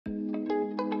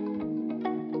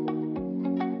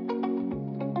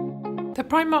The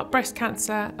Primark Breast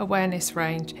Cancer Awareness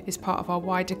range is part of our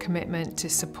wider commitment to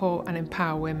support and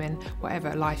empower women,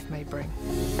 whatever life may bring.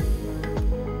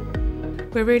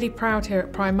 We're really proud here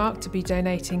at Primark to be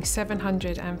donating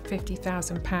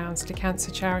 £750,000 to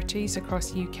cancer charities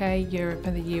across UK, Europe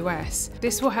and the US.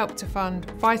 This will help to fund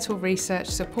vital research,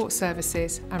 support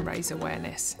services and raise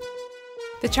awareness.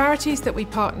 The charities that we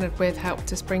partnered with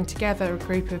helped us bring together a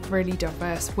group of really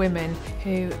diverse women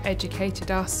who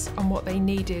educated us on what they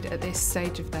needed at this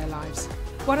stage of their lives.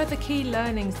 One of the key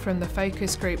learnings from the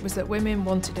focus group was that women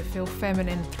wanted to feel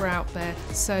feminine throughout their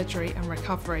surgery and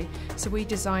recovery, so we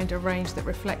designed a range that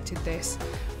reflected this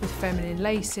with feminine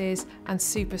laces and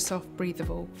super soft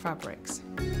breathable fabrics.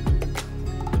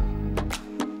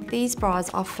 These bras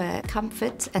offer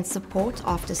comfort and support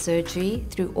after surgery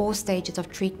through all stages of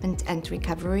treatment and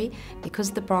recovery because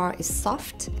the bra is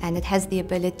soft and it has the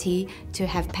ability to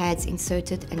have pads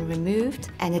inserted and removed,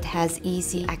 and it has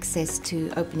easy access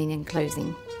to opening and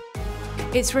closing.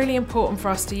 It's really important for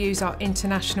us to use our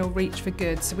international reach for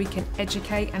good so we can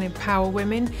educate and empower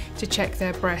women to check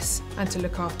their breasts and to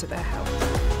look after their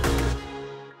health.